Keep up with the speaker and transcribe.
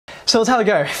So let's have a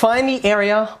go. Find the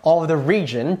area of the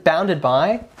region bounded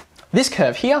by this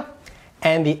curve here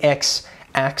and the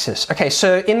x-axis. Okay,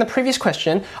 so in the previous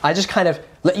question, I just kind of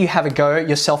let you have a go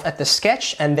yourself at the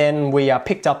sketch, and then we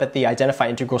picked up at the identify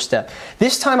integral step.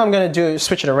 This time I'm going to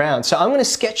switch it around. So I'm going to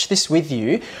sketch this with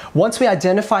you. Once we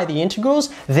identify the integrals,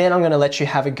 then I'm going to let you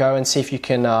have a go and see if you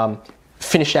can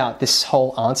finish out this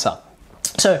whole answer.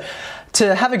 So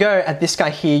to have a go at this guy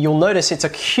here, you'll notice it's a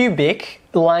cubic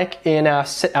like in our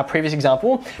previous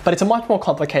example, but it's a much more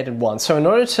complicated one. So in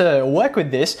order to work with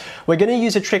this, we're going to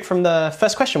use a trick from the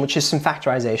first question, which is some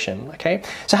factorization. Okay,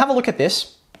 so have a look at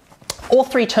this. All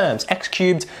three terms, x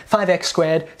cubed, 5x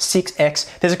squared,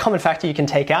 6x, there's a common factor you can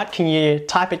take out. Can you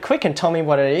type it quick and tell me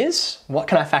what it is? What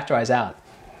can I factorize out?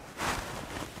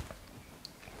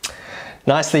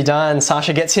 Nicely done.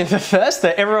 Sasha gets in for first.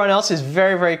 Everyone else is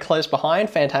very, very close behind.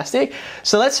 Fantastic.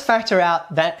 So let's factor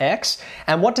out that x.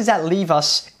 And what does that leave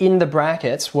us in the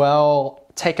brackets? Well,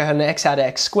 take an x out of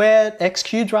x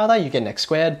cubed rather, you get an x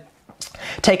squared.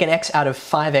 Take an x out of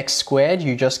 5x squared,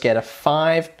 you just get a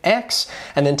 5x.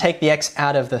 And then take the x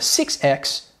out of the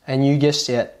 6x, and you just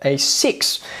get a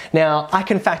 6. Now, I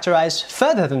can factorize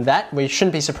further than that. We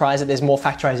shouldn't be surprised that there's more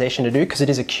factorization to do because it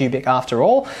is a cubic after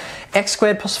all. X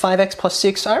squared plus 5x plus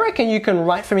 6, I reckon you can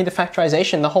write for me the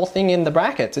factorization, the whole thing in the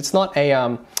brackets. It's not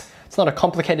a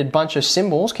complicated bunch of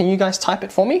symbols. Can you guys type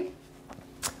it for me?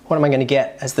 What am I going to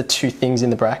get as the two things in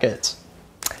the brackets?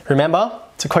 Remember,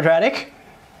 it's a quadratic.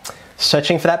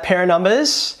 Searching for that pair of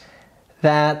numbers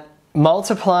that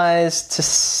multiplies to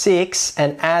 6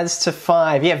 and adds to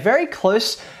 5. Yeah, very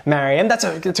close, Mariam. That's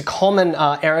a common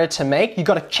error to make. You've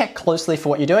got to check closely for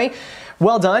what you're doing.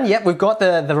 Well done. Yep, we've got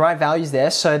the right values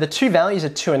there. So the two values are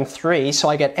 2 and 3. So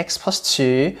I get x plus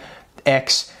 2,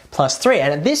 x plus 3.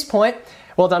 And at this point,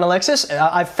 well done, Alexis.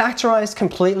 I've factorized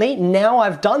completely. Now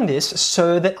I've done this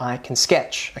so that I can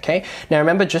sketch. Okay. Now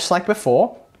remember, just like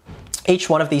before,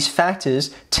 each one of these factors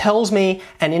tells me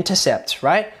an intercept,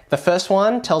 right? The first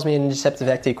one tells me an intercept of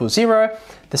x equals 0.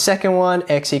 The second one,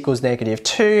 x equals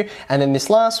 -2. And then this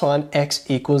last one, x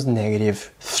equals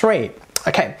 -3.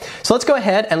 Okay, so let's go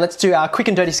ahead and let's do our quick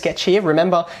and dirty sketch here.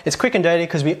 Remember, it's quick and dirty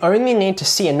because we only need to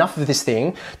see enough of this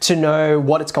thing to know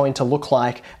what it's going to look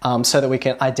like so that we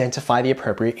can identify the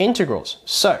appropriate integrals.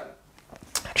 So,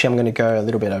 actually I'm going to go a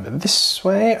little bit over this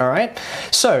way, all right?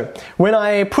 So, when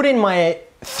I put in my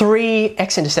 3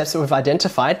 x-intercepts that we've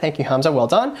identified, thank you Hamza, well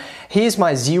done. Here's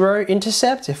my 0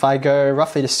 intercept. If I go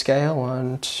roughly to scale,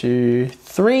 1, 2,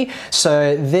 3.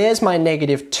 So there's my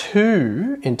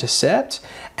 -2 intercept,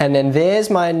 and then there's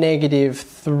my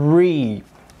 -3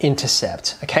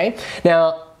 intercept, okay?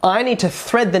 Now, I need to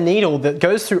thread the needle that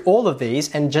goes through all of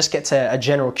these and just gets a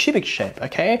general cubic shape,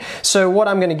 okay? So what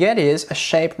I'm gonna get is a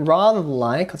shape rather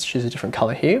like, let's choose a different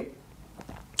color here,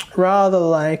 rather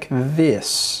like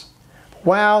this.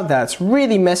 Wow, that's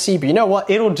really messy, but you know what?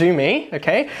 It'll do me,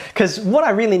 okay? Because what I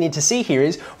really need to see here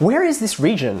is, where is this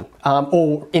region?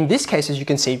 Or in this case, as you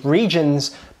can see,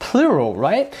 regions plural,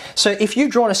 right? So if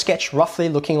you've drawn a sketch roughly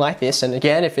looking like this, and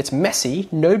again, if it's messy,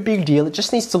 no big deal, it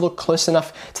just needs to look close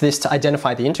enough to this to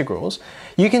identify the integrals.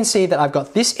 You can see that I've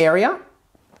got this area,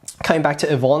 coming back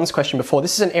to Yvonne's question before,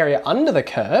 this is an area under the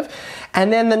curve,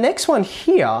 and then the next one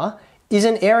here is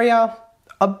an area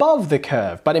above the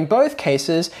curve, but in both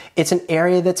cases, it's an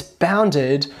area that's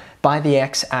bounded by the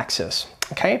x-axis,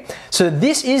 okay? So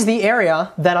this is the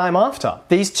area that I'm after,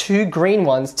 these two green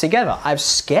ones together. I've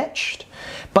sketched,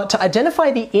 but to identify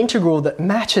the integral that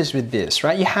matches with this,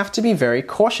 right, you have to be very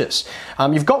cautious.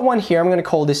 You've got one here, I'm gonna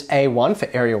call this A1 for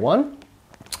area 1,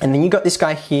 and then you've got this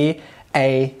guy here,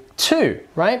 A2,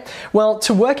 right? Well,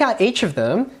 to work out each of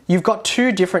them, you've got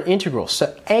two different integrals. So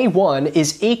A1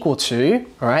 is equal to,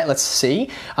 all right, let's see.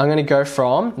 I'm going to go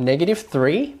from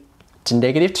 -3 to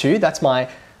 -2. That's my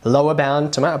lower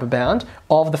bound to my upper bound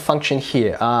of the function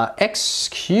here. X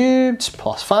cubed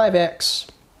plus 5x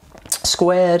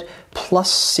squared plus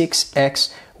 6x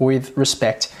with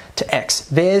respect to x.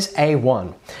 There's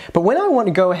A1. But when I want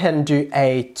to go ahead and do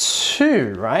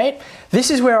A2, right,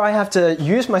 this is where I have to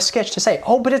use my sketch to say,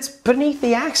 oh, but it's beneath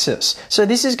the axis. So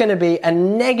this is going to be a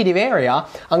negative area.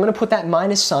 I'm going to put that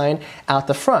minus sign out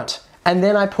the front. And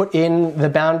then I put in the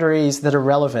boundaries that are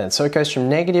relevant. So it goes from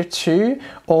 -2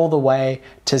 all the way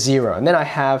to 0. And then I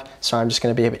have, sorry, I'm just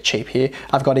going to be a bit cheap here.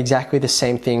 I've got exactly the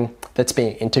same thing that's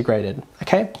being integrated,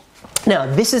 okay? Now,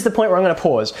 this is the point where I'm going to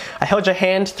pause. I held your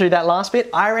hand through that last bit.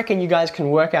 I reckon you guys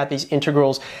can work out these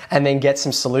integrals and then get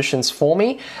some solutions for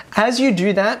me. As you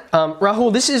do that,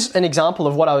 Rahul, this is an example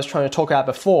of what I was trying to talk about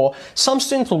before. Some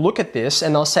students will look at this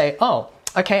and they'll say, oh,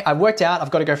 okay, I've worked out,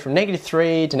 I've got to go from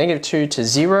 -3 to -2 to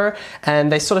 0.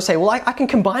 And they sort of say, well, I can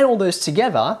combine all those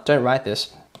together. Don't write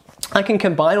this. I can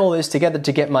combine all those together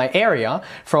to get my area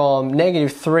from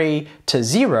 -3 to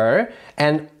 0.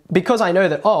 And because I know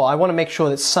that, oh, I want to make sure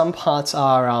that some parts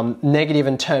are negative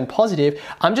and turn positive,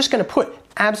 I'm just going to put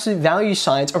absolute value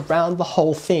signs around the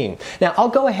whole thing. Now, I'll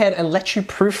go ahead and let you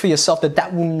prove for yourself that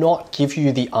that will not give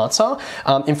you the answer.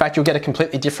 In fact, you'll get a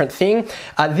completely different thing.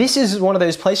 This is one of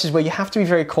those places where you have to be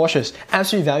very cautious.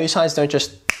 Absolute value signs don't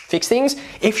just fix things.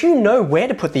 If you know where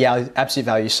to put the absolute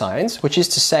value signs, which is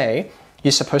to say,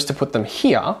 you're supposed to put them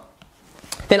here,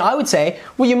 then I would say,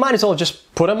 well, you might as well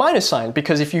just put a minus sign,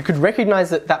 because if you could recognize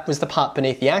that that was the part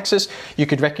beneath the axis, you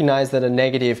could recognize that a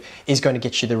negative is going to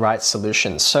get you the right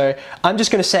solution. So I'm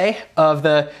just going to say, of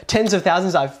the tens of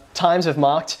thousands times I've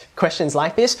marked questions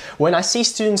like this, when I see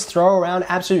students throw around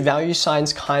absolute value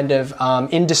signs kind of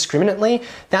indiscriminately,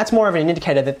 that's more of an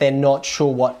indicator that they're not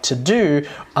sure what to do.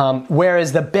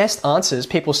 Whereas the best answers,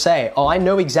 people say, oh, I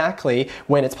know exactly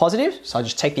when it's positive, so I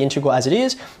just take the integral as it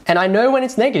is, and I know when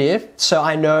it's negative, so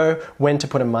I know when to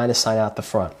put a minus sign out the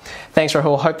front. Thanks,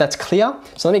 Rahul. Hope that's clear.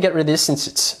 So let me get rid of this since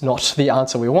it's not the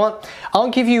answer we want. I'll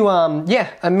give you,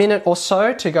 a minute or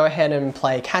so to go ahead and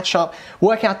play catch up,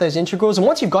 work out those integrals, and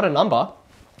once you've got a number,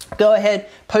 go ahead,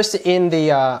 post it in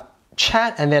the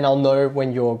chat, and then I'll know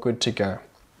when you're good to go.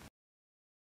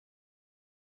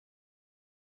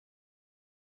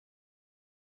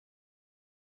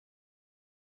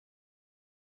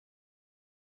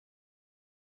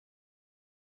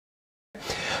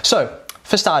 So,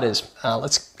 for starters,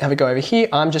 let's have a go over here.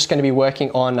 I'm just going to be working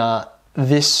on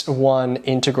this one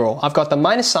integral. I've got the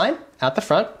minus sign out the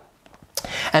front,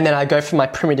 and then I go for my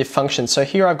primitive function. So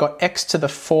here I've got x to the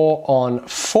 4 on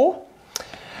 4,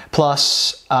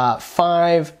 plus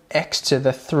 5x to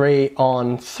the 3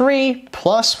 on 3,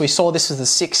 plus, we saw this as the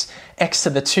 6x to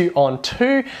the 2 on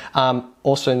 2,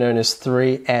 also known as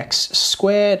 3x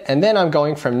squared, and then I'm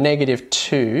going from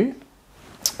 -2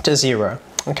 to 0.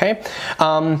 Okay,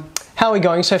 how are we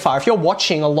going so far? If you're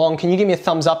watching along, can you give me a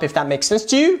thumbs up if that makes sense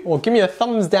to you? Or give me a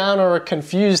thumbs down or a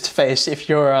confused face if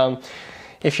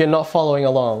you're not following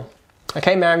along.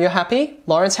 Okay, Mariam, you're happy?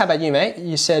 Lawrence, how about you, mate?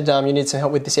 You said you need some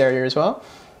help with this area as well.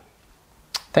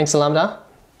 Thanks, Lambda.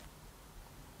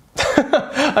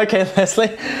 Okay,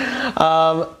 Leslie.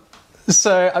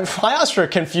 So I asked for a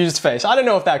confused face. I don't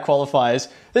know if that qualifies.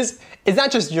 Is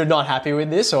that just you're not happy with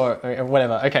this or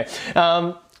whatever? Okay.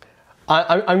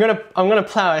 I'm gonna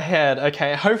plow ahead.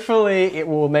 Okay, hopefully it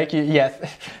will make you. Yeah,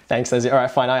 thanks, Leslie. All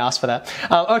right, fine. I asked for that.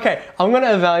 Okay, I'm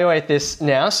gonna evaluate this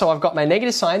now. So I've got my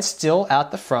negative sign still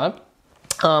out the front.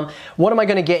 What am I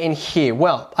going to get in here?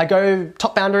 Well, I go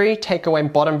top boundary, take away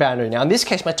bottom boundary. Now in this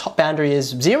case, my top boundary is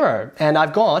 0, and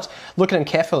I've got, look at them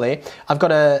carefully, I've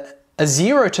got a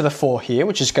 0 to the 4 here,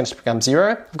 which is going to become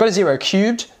 0. I've got a 0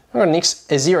 cubed. I've got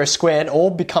a 0 squared, all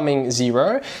becoming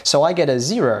 0. So I get a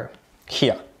 0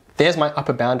 here. There's my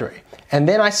upper boundary. And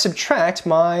then I subtract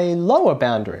my lower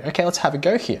boundary. Okay, let's have a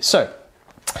go here. So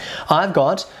I've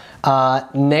got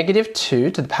 -2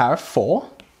 to the power of 4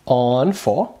 on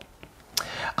 4.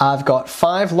 I've got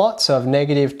 5 lots of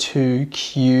 -2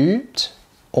 cubed,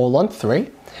 all on 3.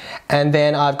 And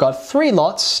then I've got 3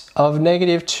 lots of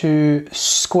 -2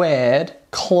 squared,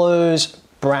 close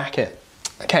bracket.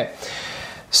 Okay.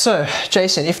 So,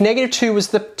 Jason, if -2 was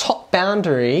the top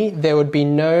boundary, there would be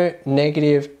no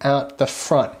negative out the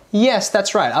front. Yes,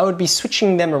 that's right. I would be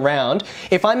switching them around.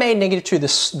 If I made -2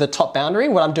 the top boundary,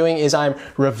 what I'm doing is I'm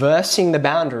reversing the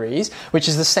boundaries, which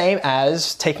is the same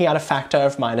as taking out a factor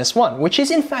of -1, which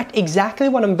is in fact exactly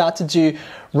what I'm about to do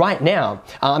right now.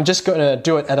 I'm just going to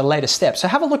do it at a later step. So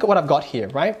have a look at what I've got here,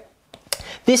 right?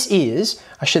 This is,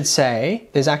 I should say,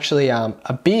 there's actually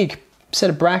a big set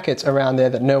of brackets around there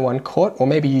that no one caught, or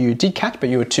maybe you did catch, but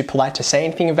you were too polite to say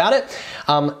anything about it.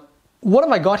 What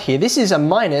have I got here? This is a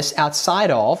minus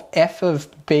outside of f of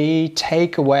b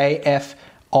take away f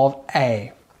of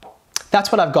a.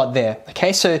 That's what I've got there,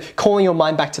 okay? So calling your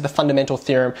mind back to the fundamental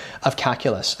theorem of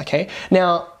calculus, okay?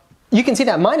 Now, you can see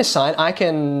that minus sign, I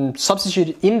can substitute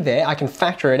it in there, I can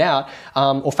factor it out,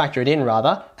 or factor it in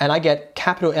rather, and I get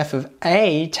capital F of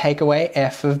A take away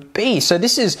F of B. So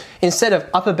this is, instead of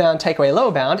upper bound take away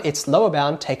lower bound, it's lower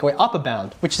bound take away upper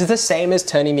bound, which is the same as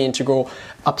turning the integral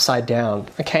upside down,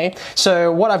 okay?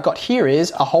 So what I've got here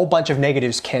is a whole bunch of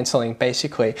negatives cancelling,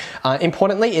 basically.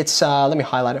 Importantly, it's, let me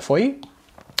highlight it for you.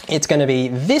 It's going to be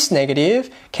this negative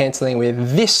cancelling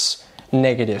with this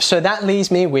negative. So that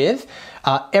leaves me with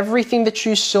everything that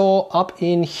you saw up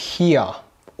in here,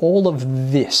 all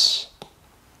of this.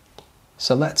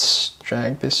 So let's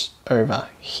drag this over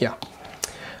here.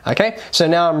 Okay, so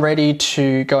now I'm ready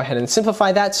to go ahead and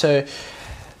simplify that. So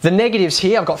the negatives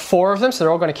here, I've got 4 of them, so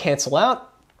they're all going to cancel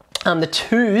out. The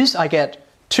 2's, I get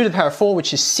 2 to the power of 4,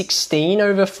 which is 16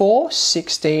 over 4.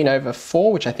 16 over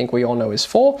 4, which I think we all know is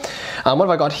 4. What have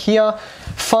I got here?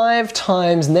 5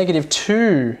 times negative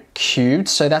 2 cubed,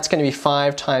 so that's going to be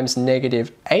 5 times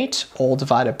negative 8, all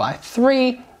divided by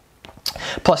 3,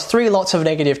 plus 3 lots of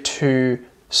negative 2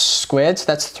 squared, so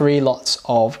that's 3 lots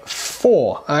of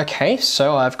 4. Okay,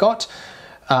 so I've got,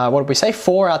 what did we say?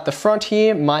 4 out the front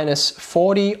here, minus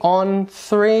 40 on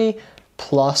 3,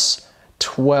 plus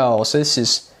 12. So this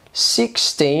is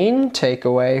 16, take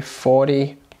away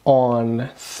 40 on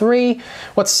 3.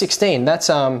 What's 16? That's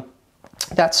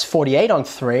 48 on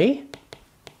 3.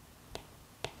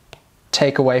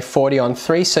 Take away 40 on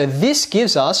 3. So this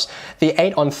gives us the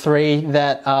 8 on 3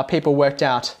 that people worked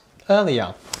out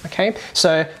earlier. Okay,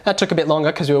 so that took a bit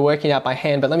longer because we were working it out by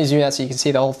hand, but let me zoom out so you can see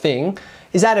the whole thing.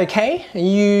 Is that okay?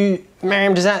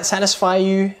 Miriam, does that satisfy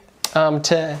you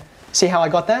to see how I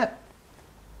got that?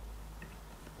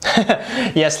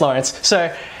 Yes, Lawrence.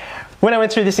 So when I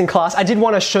went through this in class, I did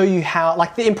want to show you how,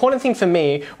 like, the important thing for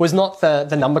me was not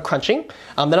the number crunching.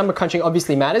 The number crunching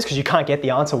obviously matters because you can't get the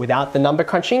answer without the number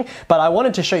crunching, but I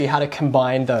wanted to show you how to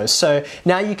combine those. So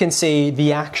now you can see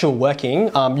the actual working.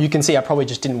 You can see I probably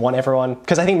just didn't want everyone,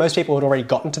 because I think most people had already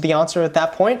gotten to the answer at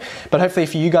that point, but hopefully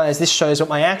for you guys, this shows what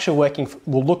my actual working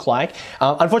will look like.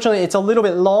 Unfortunately, it's a little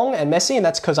bit long and messy, and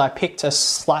that's because I picked a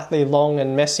slightly long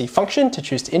and messy function to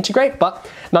choose to integrate, but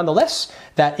nonetheless,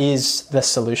 that is the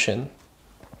solution.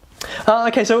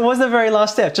 Okay, so it was the very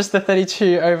last step, just the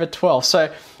 32 over 12.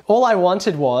 So all I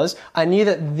wanted was, I knew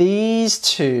that these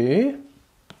two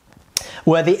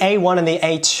were the A1 and the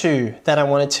A2 that I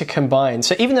wanted to combine.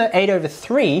 So even though 8 over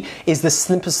 3 is the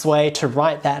simplest way to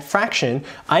write that fraction,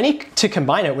 I need to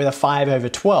combine it with a 5 over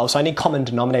 12. So I need common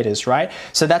denominators, right?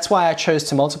 So that's why I chose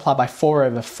to multiply by 4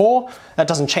 over 4. That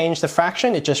doesn't change the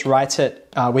fraction, it just writes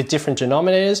it with different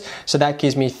denominators. So that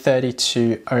gives me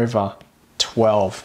 32 over 12.